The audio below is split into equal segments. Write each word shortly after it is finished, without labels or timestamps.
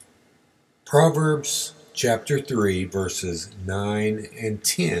Proverbs chapter 3, verses 9 and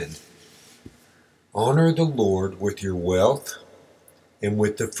 10. Honor the Lord with your wealth and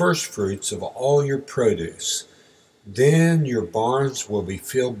with the firstfruits of all your produce. Then your barns will be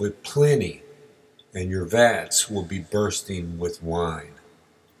filled with plenty, and your vats will be bursting with wine.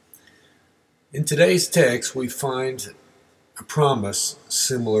 In today's text, we find a promise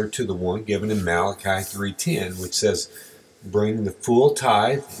similar to the one given in Malachi 3:10, which says, "Bring the full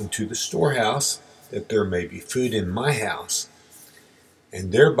tithe into the storehouse, that there may be food in my house,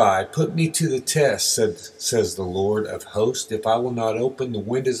 and thereby put me to the test, says the Lord of hosts, if I will not open the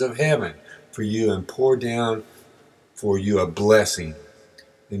windows of heaven for you and pour down for you a blessing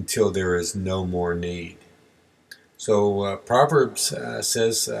until there is no more need." So Proverbs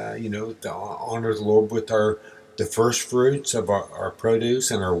says, to honor the Lord with the first fruits of our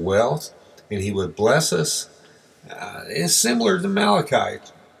produce and our wealth, and He would bless us. It's similar to Malachi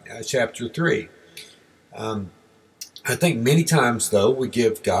chapter 3. I think many times, though, we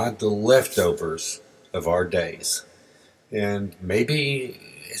give God the leftovers of our days. And maybe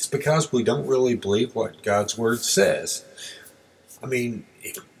it's because we don't really believe what God's Word says. I mean,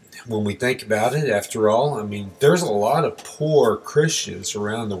 when we think about it, after all, there's a lot of poor Christians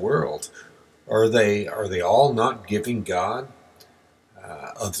around the world. Are they all not giving God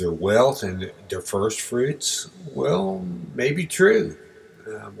of their wealth and their first fruits? Well, maybe true.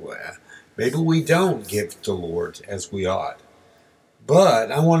 Maybe we don't give the Lord as we ought.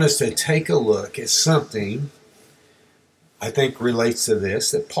 But I want us to take a look at something I think relates to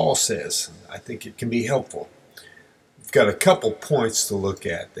this that Paul says. I think it can be helpful. We've got a couple points to look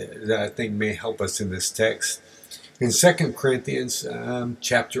at that I think may help us in this text. In 2 Corinthians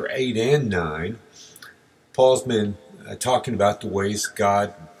chapter 8 and 9, Paul's been talking about the ways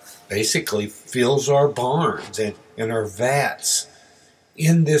God basically fills our barns and our vats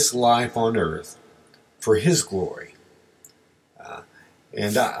in this life on earth for His glory.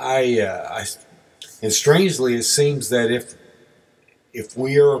 And strangely, it seems that if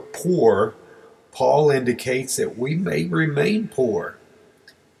we are poor, Paul indicates that we may remain poor.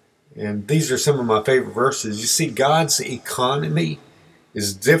 And these are some of my favorite verses. You see, God's economy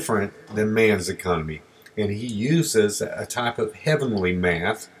is different than man's economy, and He uses a type of heavenly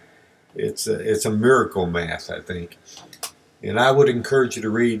math. It's a miracle math, I think. And I would encourage you to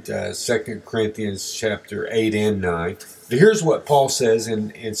read 2 Corinthians chapter 8 and 9. But here's what Paul says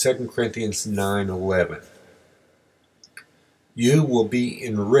in 2 Corinthians 9:11. You will be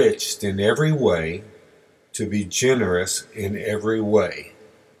enriched in every way to be generous in every way,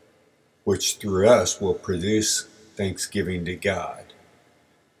 which through us will produce thanksgiving to God.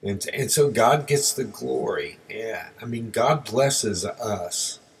 And so God gets the glory. Yeah, God blesses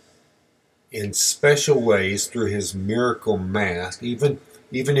us in special ways through His miracle math. Even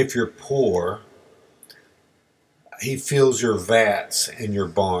if you're poor, He fills your vats and your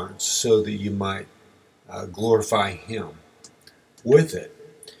barns so that you might glorify Him with it.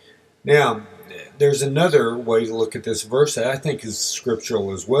 Now, there's another way to look at this verse that I think is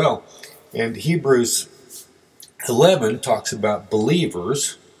scriptural as well. And Hebrews 11 talks about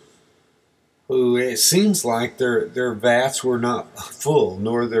believers who it seems like their vats were not full,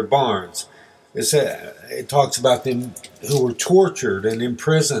 nor their barns. It talks about them who were tortured and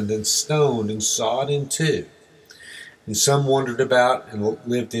imprisoned and stoned and sawed in two. And some wandered about and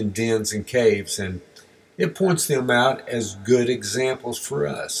lived in dens and caves. And it points them out as good examples for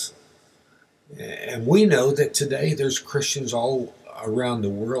us. And we know that today there's Christians all around the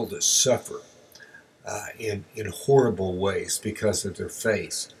world that suffer in horrible ways because of their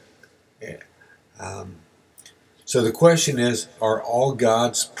faith. So the question is, are all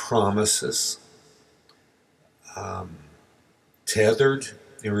God's promises tethered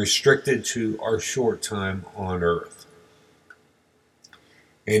and restricted to our short time on earth?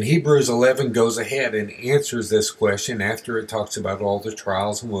 And Hebrews 11 goes ahead and answers this question after it talks about all the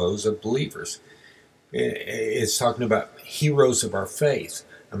trials and woes of believers. It's talking about heroes of our faith.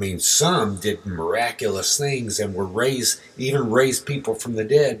 Some did miraculous things and even raised people from the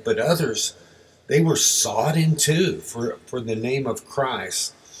dead, but others, they were sawed in two for the name of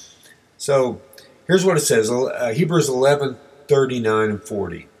Christ. So here's what it says, Hebrews 11:39 and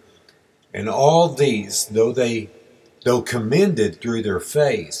 40. And all these, though commended through their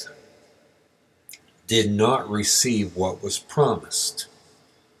faith, did not receive what was promised,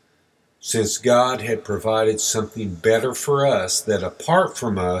 since God had provided something better for us, that apart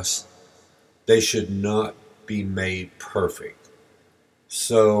from us, they should not be made perfect.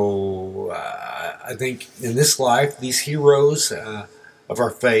 So I think in this life, these heroes of our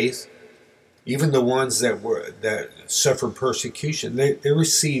faith, even the ones that suffered persecution, they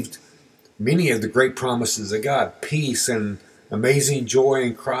received many of the great promises of God, peace and amazing joy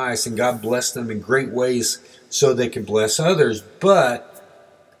in Christ, and God blessed them in great ways so they could bless others, but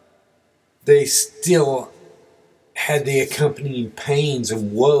they still had the accompanying pains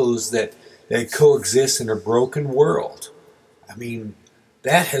and woes that coexist in a broken world. I mean,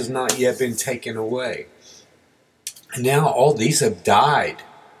 that has not yet been taken away. And now all these have died.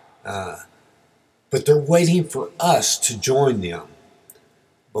 But they're waiting for us to join them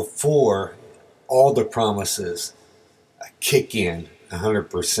before all the promises kick in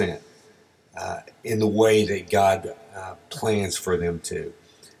 100% in the way that God plans for them to.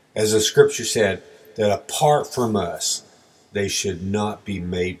 As the scripture said, that apart from us, they should not be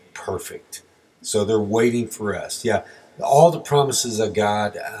made perfect. So they're waiting for us. Yeah, all the promises of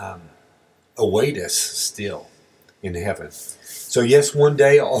God await us still in heaven. So yes, one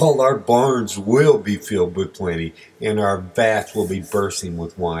day all our barns will be filled with plenty, and our vats will be bursting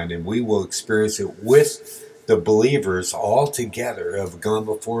with wine, and we will experience it with the believers all together who have gone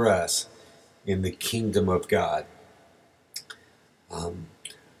before us in the kingdom of God.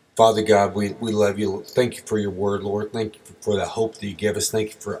 Father God, we love you. Thank you for your word, Lord. Thank you for the hope that you give us.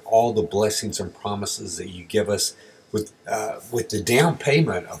 Thank you for all the blessings and promises that you give us with the down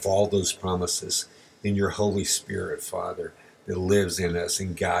payment of all those promises in your Holy Spirit, Father, that lives in us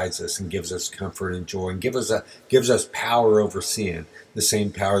and guides us and gives us comfort and joy and gives us power over sin, the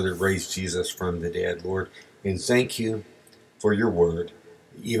same power that raised Jesus from the dead, Lord. And thank you for your word.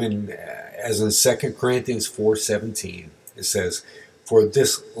 Even as in 2 Corinthians 4:17, it says, "For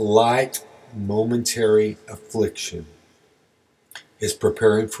this light momentary affliction is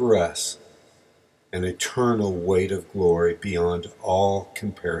preparing for us an eternal weight of glory beyond all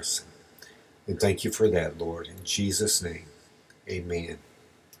comparison." And thank you for that, Lord. In Jesus' name, amen.